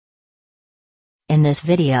In this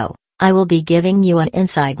video, I will be giving you an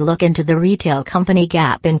inside look into the retail company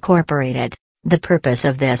Gap Incorporated. The purpose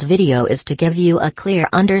of this video is to give you a clear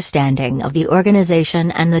understanding of the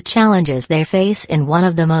organization and the challenges they face in one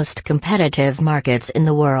of the most competitive markets in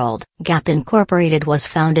the world. Gap Incorporated was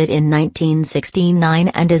founded in 1969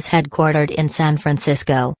 and is headquartered in San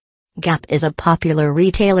Francisco. Gap is a popular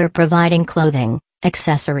retailer providing clothing,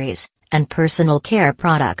 accessories, and personal care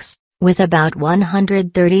products. With about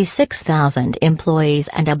 136,000 employees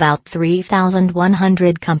and about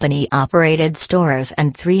 3,100 company-operated stores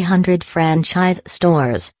and 300 franchise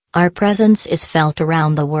stores, our presence is felt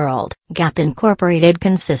around the world. Gap Incorporated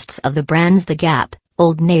consists of the brands The Gap,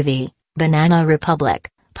 Old Navy, Banana Republic,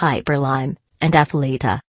 Piperlime, and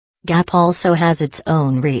Athleta. Gap also has its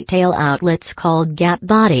own retail outlets called Gap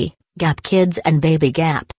Body, Gap Kids and Baby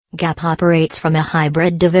Gap. Gap operates from a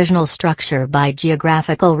hybrid divisional structure by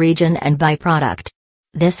geographical region and by product.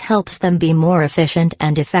 This helps them be more efficient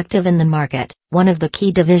and effective in the market. One of the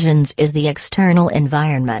key divisions is the external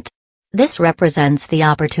environment. This represents the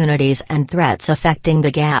opportunities and threats affecting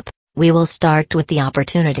the Gap. We will start with the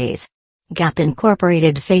opportunities. Gap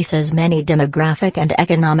Incorporated faces many demographic and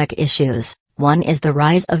economic issues. One is the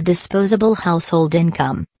rise of disposable household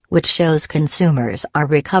income, which shows consumers are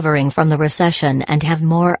recovering from the recession and have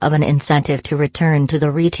more of an incentive to return to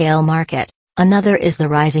the retail market. Another is the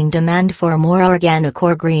rising demand for more organic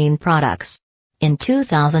or green products. In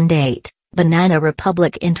 2008, Banana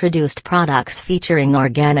Republic introduced products featuring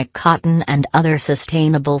organic cotton and other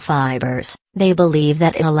sustainable fibers. They believe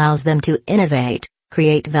that it allows them to innovate,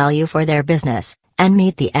 create value for their business, and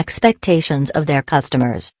meet the expectations of their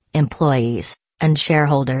customers, employees, and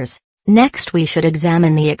shareholders. Next, we should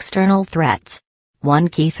examine the external threats. One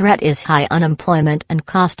key threat is high unemployment and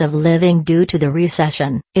cost of living due to the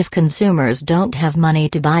recession. If consumers don't have money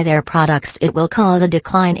to buy their products, it will cause a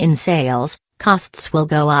decline in sales, costs will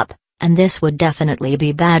go up, and this would definitely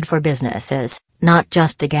be bad for businesses, not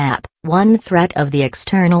just the Gap. One threat of the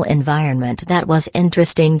external environment that was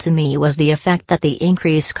interesting to me was the effect that the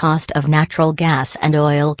increased cost of natural gas and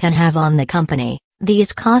oil can have on the company.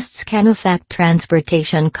 These costs can affect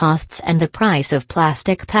transportation costs and the price of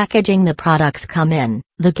plastic packaging the products come in.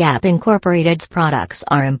 The Gap Incorporated's products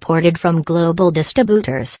are imported from global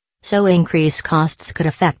distributors, so increased costs could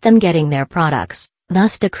affect them getting their products,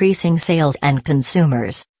 thus decreasing sales and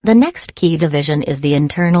consumers. The next key division is the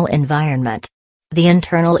internal environment. The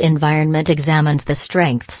internal environment examines the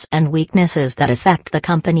strengths and weaknesses that affect the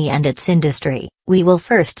company and its industry. We will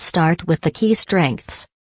first start with the key strengths.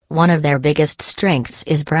 One of their biggest strengths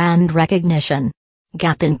is brand recognition.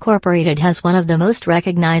 Gap Incorporated has one of the most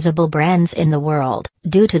recognizable brands in the world.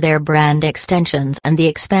 Due to their brand extensions and the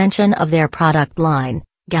expansion of their product line,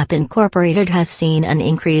 Gap Incorporated has seen an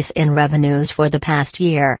increase in revenues for the past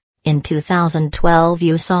year. In 2012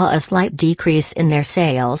 you saw a slight decrease in their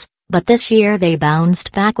sales, but this year they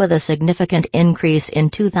bounced back with a significant increase in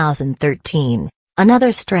 2013.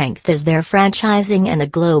 Another strength is their franchising in the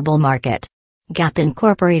global market. Gap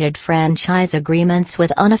Incorporated franchise agreements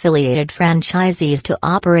with unaffiliated franchisees to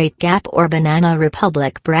operate Gap or Banana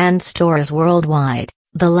Republic brand stores worldwide.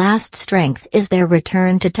 The last strength is their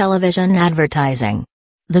return to television advertising.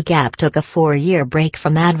 The Gap took a 4-year break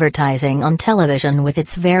from advertising on television with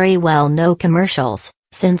its very well-known commercials.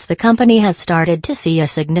 Since the company has started to see a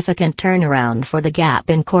significant turnaround for the Gap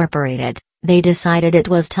Incorporated, they decided it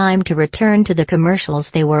was time to return to the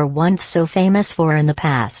commercials they were once so famous for in the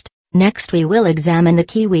past. Next, we will examine the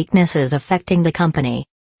key weaknesses affecting the company.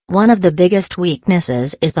 One of the biggest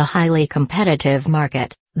weaknesses is the highly competitive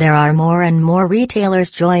market. There are more and more retailers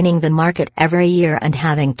joining the market every year, and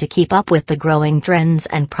having to keep up with the growing trends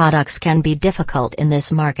and products can be difficult in this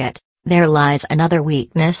market. There lies another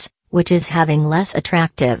weakness, which is having less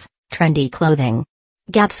attractive, trendy clothing.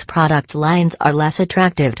 Gap's product lines are less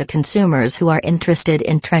attractive to consumers who are interested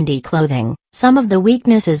in trendy clothing. Some of the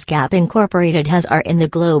weaknesses Gap Incorporated has are in the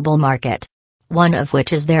global market. One of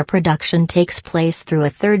which is their production takes place through a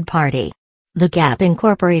third party. The Gap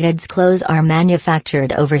Incorporated's clothes are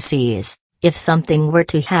manufactured overseas. If something were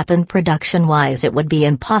to happen production-wise, it would be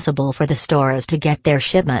impossible for the stores to get their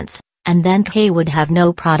shipments, and then they would have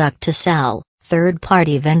no product to sell.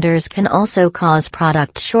 Third-party vendors can also cause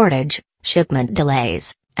product shortage, shipment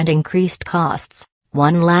delays, and increased costs.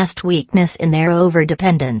 One last weakness in their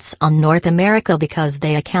overdependence on North America, because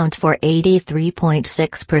they account for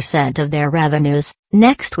 83.6% of their revenues.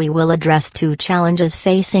 Next, we will address 2 challenges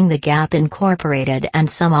facing the Gap Incorporated and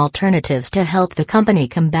some alternatives to help the company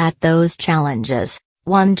combat those challenges.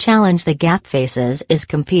 One challenge the Gap faces is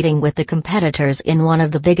competing with the competitors in one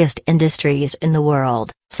of the biggest industries in the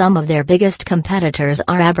world. Some of their biggest competitors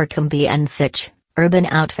are Abercrombie & Fitch, Urban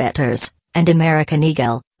Outfitters, and American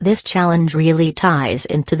Eagle. This challenge really ties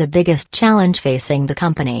into the biggest challenge facing the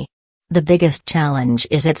company. The biggest challenge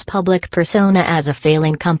is its public persona as a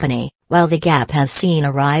failing company. While the Gap has seen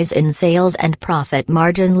a rise in sales and profit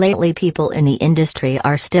margin lately, people in the industry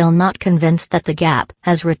are still not convinced that the Gap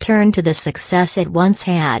has returned to the success it once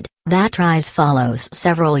had. That rise follows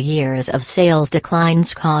several years of sales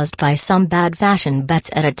declines caused by some bad fashion bets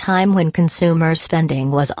at a time when consumer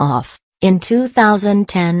spending was off. In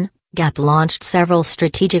 2010, Gap launched several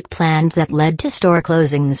strategic plans that led to store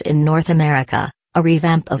closings in North America, a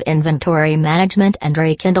revamp of inventory management, and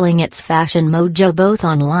rekindling its fashion mojo both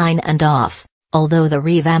online and off. Although the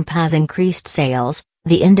revamp has increased sales,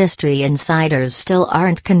 the industry insiders still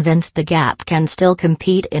aren't convinced the Gap can still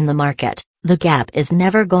compete in the market. The Gap is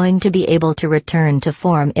never going to be able to return to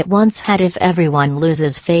form it once had if everyone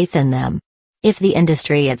loses faith in them. If the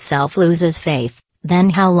industry itself loses faith,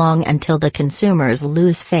 then how long until the consumers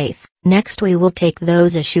lose faith? Next, we will take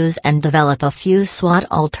those issues and develop a few SWOT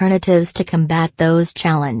alternatives to combat those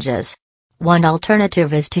challenges. One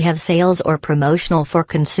alternative is to have sales or promotional for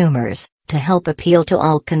consumers. To help appeal to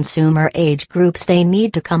all consumer age groups, they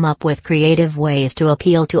need to come up with creative ways to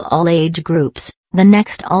appeal to all age groups. The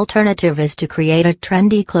next alternative is to create a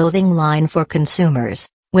trendy clothing line for consumers.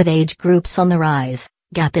 With age groups on the rise,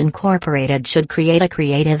 Gap Incorporated should create a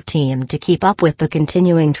creative team to keep up with the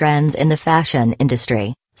continuing trends in the fashion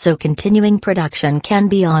industry, so continuing production can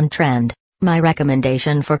be on trend. My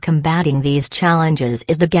recommendation for combating these challenges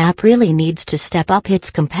is the Gap really needs to step up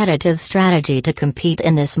its competitive strategy to compete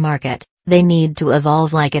in this market. They need to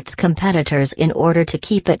evolve like its competitors in order to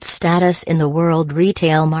keep its status in the world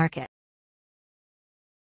retail market.